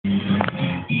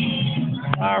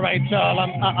All right, y'all.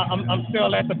 I'm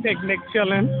still at the picnic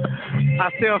chilling. I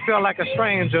still feel like a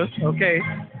stranger. Okay.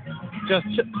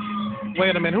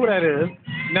 Wait a minute. Who that is?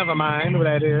 Never mind who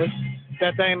that is.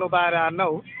 That ain't nobody I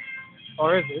know.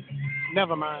 Or is it?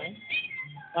 Never mind.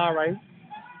 All right.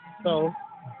 So,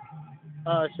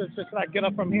 should I get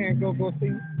up from here and go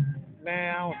see? Nah,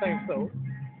 I don't think so.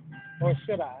 Or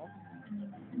should I?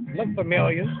 Look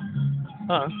familiar.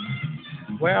 Huh.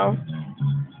 Well,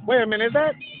 wait a minute.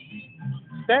 That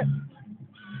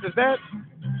is that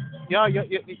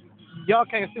y'all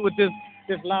can't see what this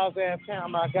lousy ass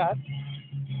camera I got.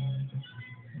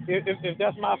 If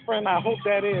that's my friend, I hope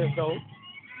that is though.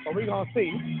 But we gonna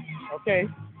see. Okay.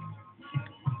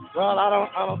 Well, I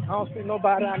don't see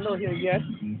nobody I know here yet.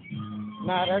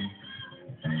 Nah,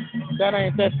 that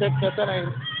ain't that ain't.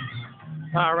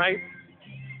 All right.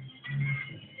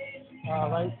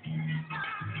 All right.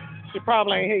 She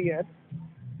probably ain't here yet.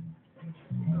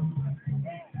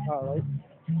 All right.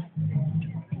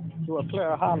 Do a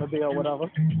clear holiday or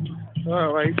whatever.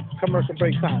 All right. Commercial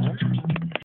break time.